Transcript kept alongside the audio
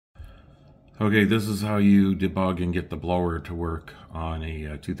Okay, this is how you debug and get the blower to work on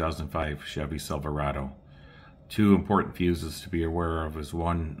a 2005 Chevy Silverado. Two important fuses to be aware of is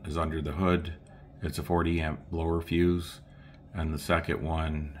one is under the hood. It's a 40 amp blower fuse. And the second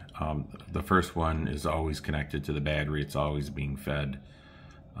one, the first one is always connected to the battery. It's always being fed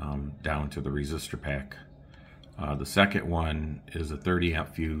down to the resistor pack. The second one is a 30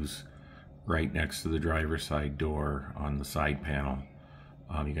 amp fuse right next to the driver's side door on the side panel.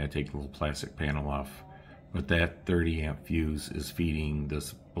 You got to take the little plastic panel off. But that 30 amp fuse is feeding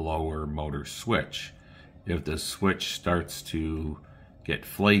this blower motor switch. If the switch starts to get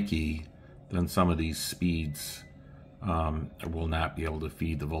flaky, then some of these speeds will not be able to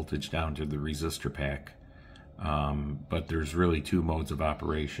feed the voltage down to the resistor pack. But there's really two modes of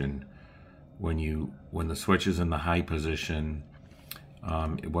operation. When the switch is in the high position,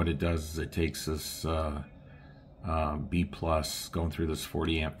 what it does is it takes this B plus going through this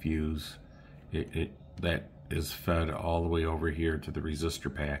 40 amp fuse. That is fed all the way over here to the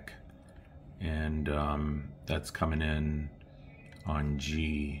resistor pack, and that's coming in on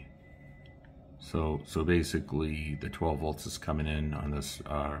G. So basically the 12 volts is coming in on this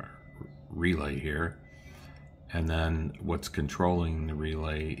relay here, and then what's controlling the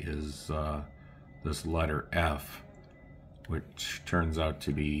relay is this letter F, which turns out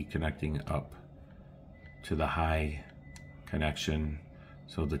to be connecting up to the high connection.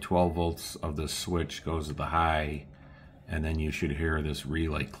 So the 12 volts of the switch goes to the high, and then you should hear this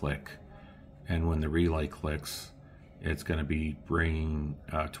relay click. And when the relay clicks, it's going to be bringing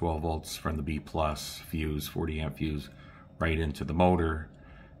 12 volts from the B plus fuse, 40 amp fuse, right into the motor.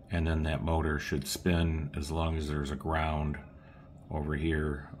 And then that motor should spin as long as there's a ground over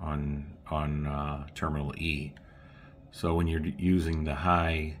here on terminal E. So when you're using the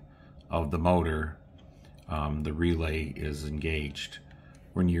high of the motor, the relay is engaged.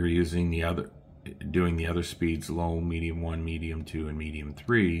 When you're using doing the other speeds, low, medium 1, medium 2, and medium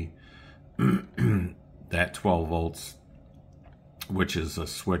 3, that 12 volts, which is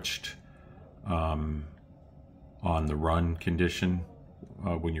switched on the run condition,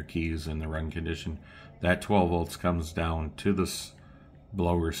 when your key is in the run condition, that 12 volts comes down to this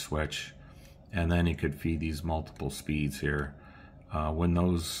blower switch, and then it could feed these multiple speeds here. When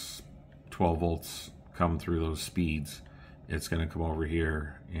those 12 volts come through those speeds, it's going to come over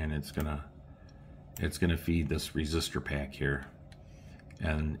here, and it's going to feed this resistor pack here.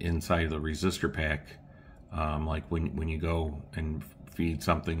 And inside of the resistor pack, like when you go and feed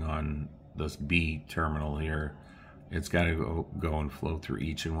something on this B terminal here, it's got to go and flow through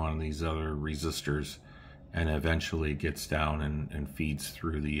each and one of these other resistors, and eventually it gets down and feeds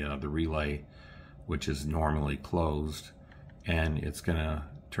through the relay, which is normally closed, and it's going to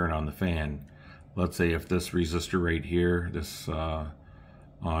turn on the fan. Let's say if this resistor right here, this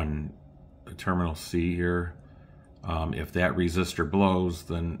on terminal C here, if that resistor blows,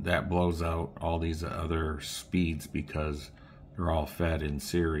 then that blows out all these other speeds because they're all fed in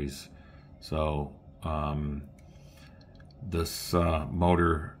series. So this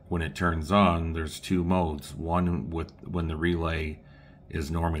motor, when it turns on, there's two modes. One when the relay is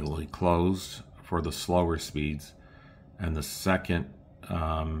normally closed for the slower speeds, and the second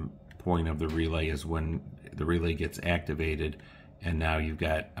point of the relay is when the relay gets activated, and now you've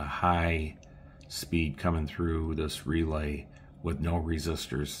got a high speed coming through this relay with no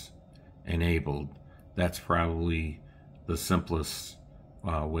resistors enabled. That's probably the simplest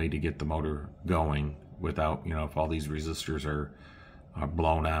way to get the motor going without, if all these resistors are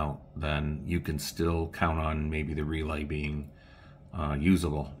blown out, then you can still count on maybe the relay being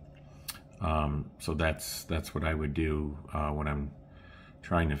usable. So that's what I would do when I'm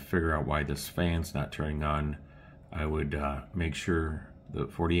trying to figure out why this fan's not turning on. I would make sure the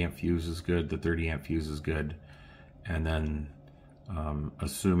 40 amp fuse is good, the 30 amp fuse is good, and then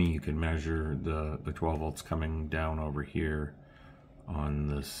assuming you can measure the 12 volts coming down over here on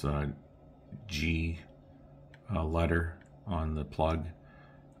this G letter on the plug,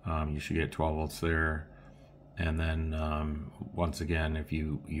 you should get 12 volts there. And then once again, if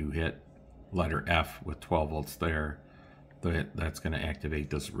you hit letter F with 12 volts there, that's going to activate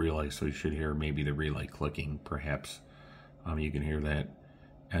this relay, so you should hear maybe the relay clicking, perhaps. You can hear that.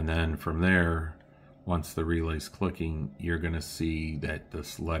 And then from there, once the relay's clicking, you're going to see that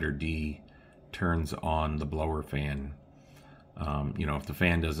this letter D turns on the blower fan. If the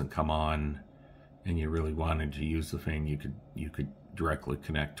fan doesn't come on and you really wanted to use the fan, you could directly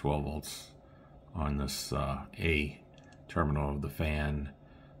connect 12 volts on this A terminal of the fan,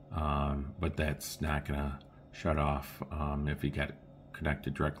 but that's not going to shut off if you got it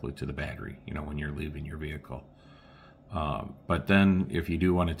connected directly to the battery, when you're leaving your vehicle. But then if you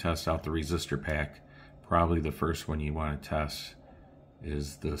do want to test out the resistor pack, probably the first one you want to test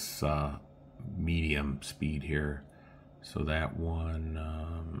is this medium speed here. So that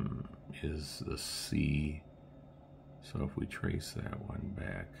one is the C. So if we trace that one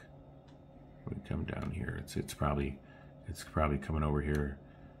back, we come down here. It's probably coming over here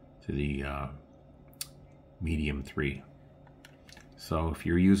to the medium 3. So if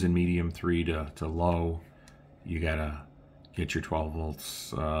you're using medium 3 to low, you gotta get your 12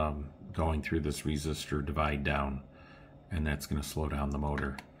 volts going through this resistor divide down, and that's going to slow down the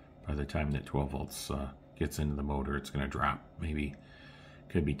motor. By the time that 12 volts gets into the motor, it's going to drop. Maybe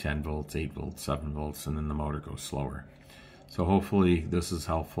could be 10 volts, 8 volts, 7 volts, and then the motor goes slower. So hopefully this is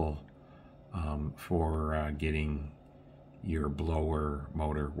helpful for getting your blower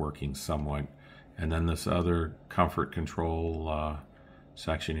motor working somewhat. And then this other comfort control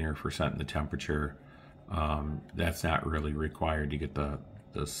section here for setting the temperature, that's not really required to get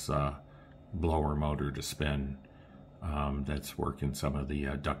this blower motor to spin. That's working some of the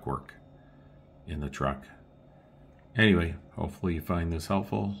duct work in the truck. Anyway, hopefully you find this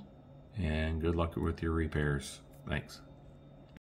helpful, and good luck with your repairs. Thanks.